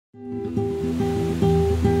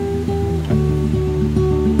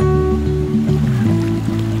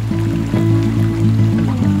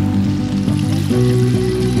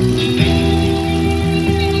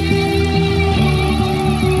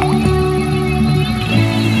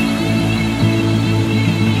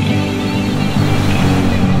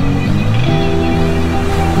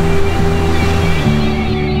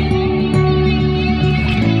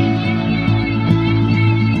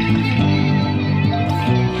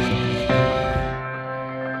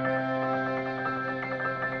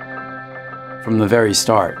From the very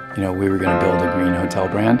start, we were going to build a green hotel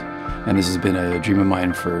brand, and this has been a dream of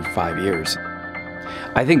mine for 5 years.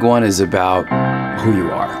 I think one is about who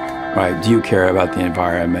you are, right? Do you care about the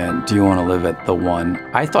environment? Do you want to live at the One?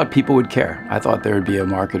 I thought people would care. I thought there would be a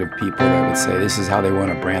market of people that would say this is how they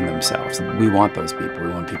want to brand themselves. We want those people. We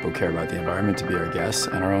want people who care about the environment to be our guests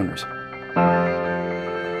and our owners.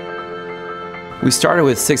 We started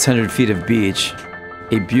with 600 feet of beach,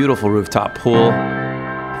 a beautiful rooftop pool,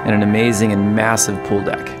 and an amazing and massive pool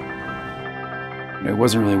deck. It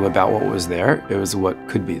wasn't really about what was there, it was what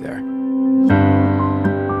could be there.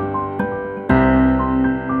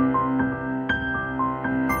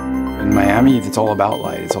 In Miami, it's all about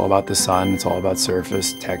light. It's all about the sun, it's all about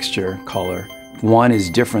surface, texture, color. One is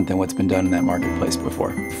different than what's been done in that marketplace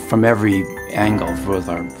before. From every angle, both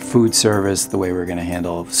our food service, the way we're going to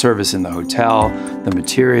handle service in the hotel, the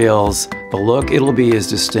materials, the look, it'll be as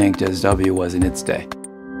distinct as W was in its day.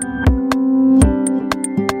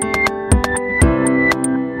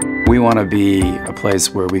 We want to be a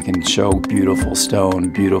place where we can show beautiful stone,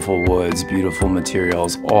 beautiful woods, beautiful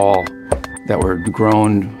materials, all that were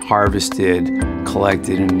grown, harvested,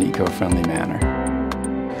 collected in an eco-friendly manner.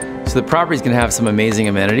 So the property's going to have some amazing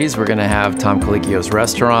amenities. We're going to have Tom Colicchio's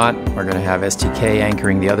restaurant. We're going to have STK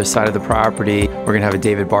anchoring the other side of the property. We're going to have a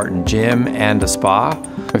David Barton gym and a spa.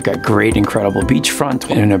 We've got great, incredible beachfront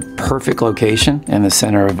in a perfect location in the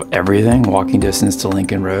center of everything, walking distance to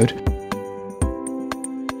Lincoln Road.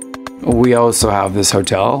 We also have this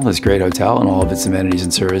hotel, this great hotel, and all of its amenities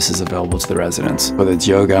and services available to the residents. Whether it's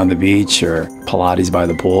yoga on the beach or Pilates by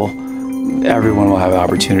the pool, everyone will have an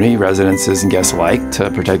opportunity, residences and guests alike, to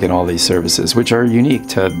partake in all these services, which are unique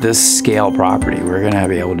to this scale property. We're going to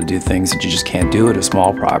be able to do things that you just can't do at a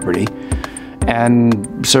small property,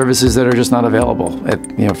 and services that are just not available at,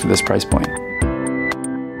 for this price point.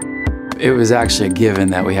 It was actually a given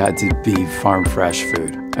that we had to be farm fresh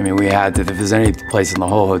food. I mean, we had to, if there's any place in the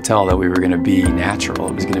whole hotel that we were going to be natural,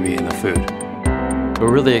 it was going to be in the food. We're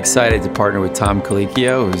really excited to partner with Tom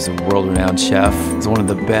Colicchio, who's a world-renowned chef. He's one of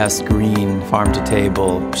the best green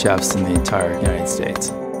farm-to-table chefs in the entire United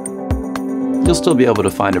States. You'll still be able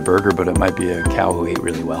to find a burger, but it might be a cow who ate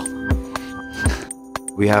really well.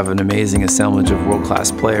 We have an amazing assemblage of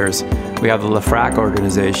world-class players. We have the LeFrak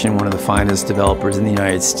organization, one of the finest developers in the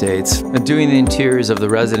United States. And doing the interiors of the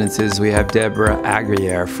residences, we have Deborah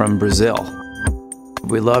Aguirre from Brazil.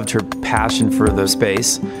 We loved her passion for the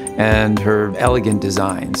space and her elegant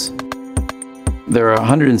designs. There are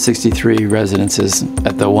 163 residences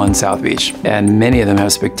at the One South Beach, and many of them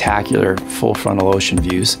have spectacular full frontal ocean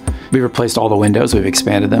views. We've replaced all the windows, we've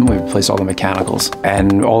expanded them, we've replaced all the mechanicals,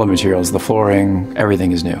 and all the materials, the flooring,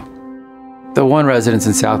 everything is new. The One residence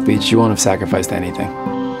in South Beach, you won't have sacrificed anything.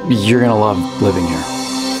 You're gonna love living here.